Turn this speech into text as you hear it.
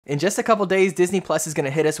In just a couple days, Disney Plus is going to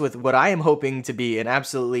hit us with what I am hoping to be an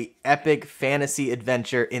absolutely epic fantasy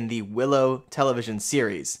adventure in the Willow television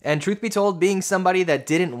series. And truth be told, being somebody that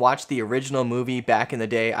didn't watch the original movie back in the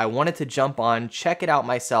day, I wanted to jump on, check it out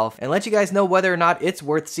myself, and let you guys know whether or not it's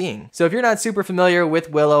worth seeing. So if you're not super familiar with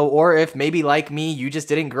Willow, or if maybe like me, you just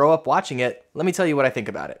didn't grow up watching it, let me tell you what I think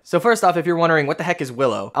about it. So first off, if you're wondering what the heck is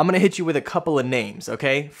Willow, I'm gonna hit you with a couple of names,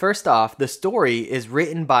 okay? First off, the story is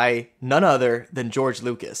written by none other than George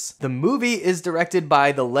Lucas. The movie is directed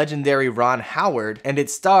by the legendary Ron Howard, and it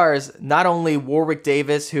stars not only Warwick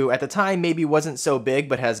Davis, who at the time maybe wasn't so big,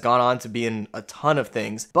 but has gone on to be in a ton of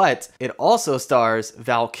things, but it also stars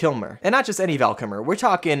Val Kilmer. And not just any Val Kilmer, we're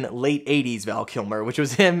talking late 80s Val Kilmer, which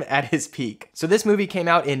was him at his peak. So this movie came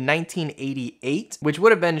out in 1988, which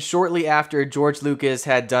would have been shortly after George Lucas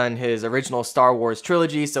had done his original Star Wars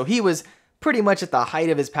trilogy, so he was pretty much at the height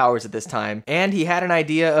of his powers at this time, and he had an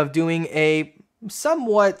idea of doing a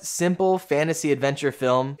somewhat simple fantasy adventure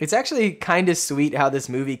film. It's actually kind of sweet how this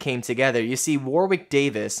movie came together. You see, Warwick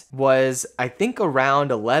Davis was, I think,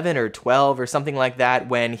 around 11 or 12 or something like that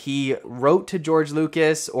when he wrote to George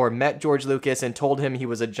Lucas or met George Lucas and told him he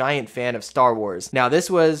was a giant fan of Star Wars. Now, this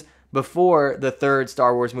was before the third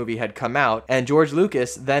Star Wars movie had come out, and George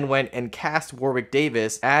Lucas then went and cast Warwick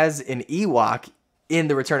Davis as an Ewok in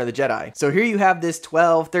The Return of the Jedi. So here you have this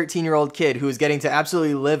 12, 13-year-old kid who is getting to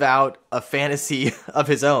absolutely live out a fantasy of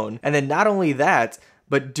his own. And then not only that,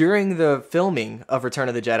 but during the filming of Return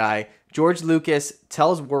of the Jedi, George Lucas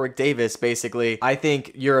tells Warwick Davis, basically, I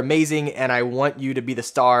think you're amazing and I want you to be the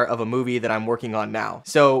star of a movie that I'm working on now.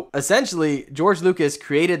 So essentially, George Lucas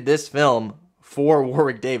created this film for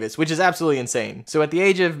Warwick Davis, which is absolutely insane. So at the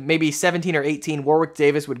age of maybe 17 or 18, Warwick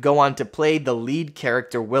Davis would go on to play the lead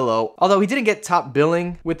character Willow, although he didn't get top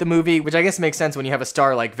billing with the movie, which I guess makes sense when you have a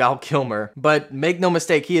star like Val Kilmer. But make no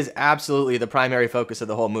mistake, he is absolutely the primary focus of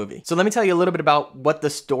the whole movie. So let me tell you a little bit about what the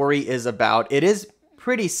story is about. It is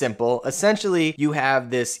pretty simple. Essentially, you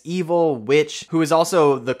have this evil witch who is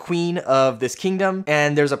also the queen of this kingdom,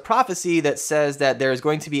 and there's a prophecy that says that there is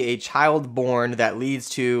going to be a child born that leads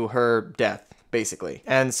to her death, basically.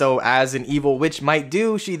 And so as an evil witch might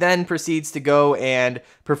do, she then proceeds to go and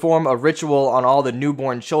perform a ritual on all the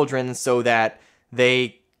newborn children so that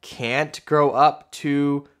they can't grow up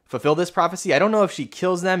to fulfill this prophecy. I don't know if she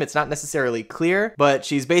kills them, it's not necessarily clear, but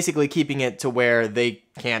she's basically keeping it to where they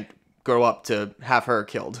can't grow up to have her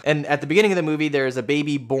killed. And at the beginning of the movie, there's a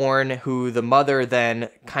baby born who the mother then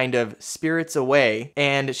kind of spirits away,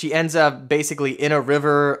 and she ends up basically in a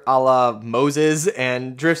river a la Moses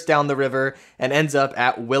and drifts down the river and ends up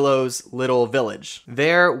at Willow's little village.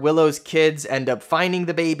 There, Willow's kids end up finding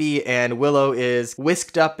the baby, and Willow is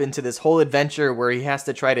whisked up into this whole adventure where he has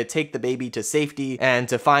to try to take the baby to safety and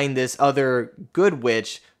to find this other good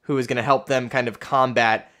witch who is going to help them kind of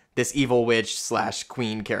combat this evil witch slash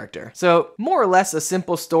queen character. So more or less a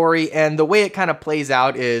simple story, and the way it kind of plays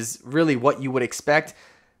out is really what you would expect.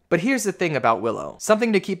 But here's the thing about Willow.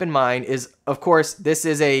 Something to keep in mind is, of course, this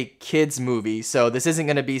is a kid's movie, so this isn't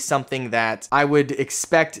going to be something that I would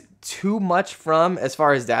expect too much from as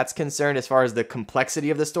far as that's concerned. As far as the complexity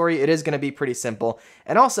of the story, it is going to be pretty simple.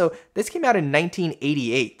 And also, this came out in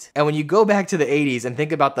 1988. And when you go back to the 80s and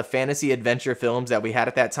think about the fantasy adventure films that we had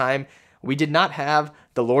at that time, we did not have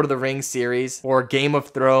the Lord of the Rings series or Game of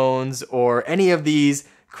Thrones or any of these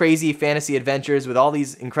crazy fantasy adventures with all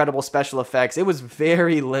these incredible special effects. It was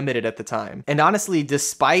very limited at the time. And honestly,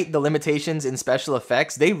 despite the limitations in special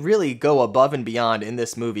effects, they really go above and beyond in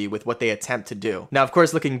this movie with what they attempt to do. Now, of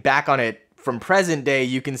course, looking back on it from present day,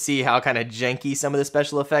 you can see how kind of janky some of the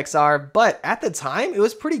special effects are, but at the time, it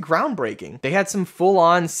was pretty groundbreaking. They had some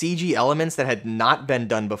full-on CG elements that had not been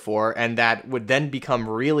done before, and that would then become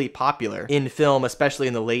really popular in film, especially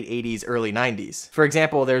in the late 80s, early 90s. For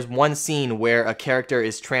example, there's one scene where a character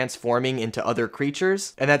is transforming into other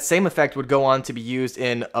creatures, and that same effect would go on to be used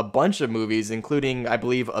in a bunch of movies, including, I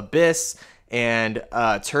believe, Abyss, and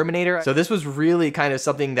Terminator. So this was really kind of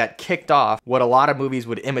something that kicked off what a lot of movies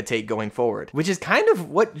would imitate going forward, which is kind of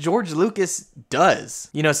what George Lucas does.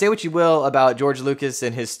 You know, say what you will about George Lucas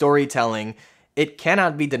and his storytelling, it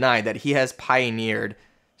cannot be denied that he has pioneered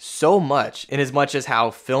so much in as much as how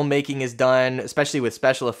filmmaking is done, especially with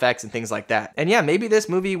special effects and things like that. And yeah, maybe this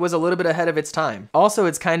movie was a little bit ahead of its time. Also,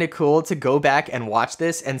 it's kind of cool to go back and watch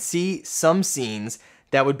this and see some scenes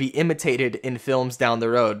that would be imitated in films down the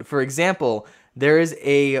road. For example, there is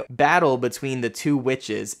a battle between the two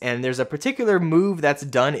witches, and there's a particular move that's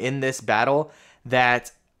done in this battle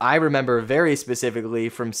that I remember very specifically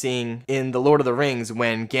from seeing in The Lord of the Rings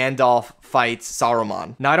when Gandalf fights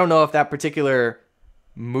Saruman. Now, I don't know if that particular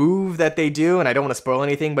move that they do, and I don't want to spoil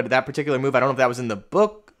anything, but that particular move, I don't know if that was in the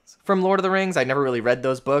book from Lord of the Rings. I never really read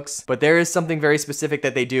those books, but there is something very specific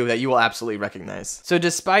that they do that you will absolutely recognize. So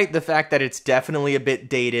despite the fact that it's definitely a bit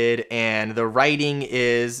dated and the writing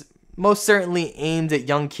is most certainly aimed at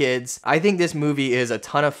young kids, I think this movie is a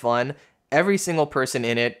ton of fun. Every single person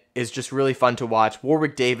in it is just really fun to watch.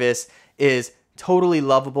 Warwick Davis is totally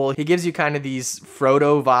lovable. He gives you kind of these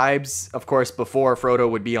Frodo vibes, of course, before Frodo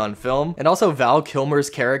would be on film. And also Val Kilmer's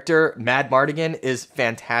character, Mad Mardigan, is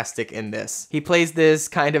fantastic in this. He plays this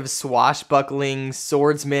kind of swashbuckling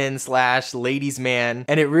swordsman slash ladies man,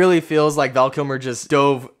 and it really feels like Val Kilmer just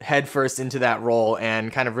dove headfirst into that role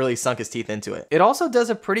and kind of really sunk his teeth into it. It also does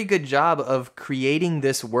a pretty good job of creating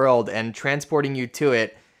this world and transporting you to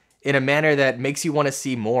it in a manner that makes you want to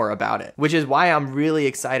see more about it, which is why I'm really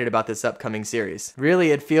excited about this upcoming series.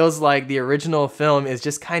 Really, it feels like the original film is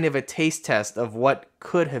just kind of a taste test of what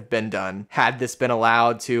could have been done had this been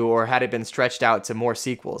allowed to, or had it been stretched out to more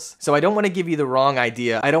sequels. So I don't want to give you the wrong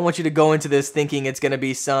idea. I don't want you to go into this thinking it's going to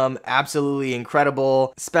be some absolutely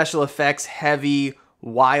incredible, special effects heavy,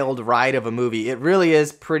 wild ride of a movie. It really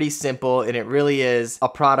is pretty simple, and it really is a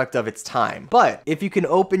product of its time. But if you can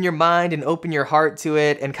open your mind and open your heart to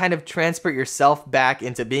it and kind of transport yourself back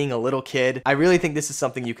into being a little kid, I really think this is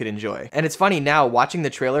something you could enjoy. And it's funny now, watching the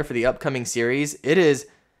trailer for the upcoming series, it is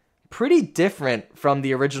pretty different from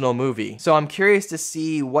the original movie. So I'm curious to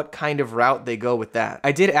see what kind of route they go with that.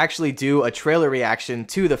 I did actually do a trailer reaction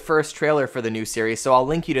to the first trailer for the new series, so I'll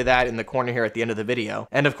link you to that in the corner here at the end of the video.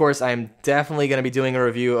 And of course, I'm definitely going to be doing a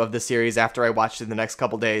review of the series after I watch it in the next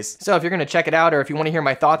couple days. So if you're going to check it out, or if you want to hear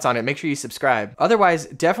my thoughts on it, make sure you subscribe. Otherwise,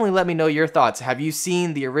 definitely let me know your thoughts. Have you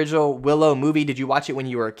seen the original Willow movie? Did you watch it when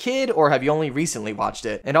you were a kid, or have you only recently watched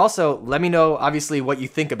it? And also, let me know, obviously, what you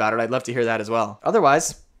think about it. I'd love to hear that as well.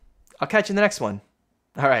 Otherwise, I'll catch you in the next one.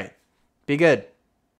 All right. Be good.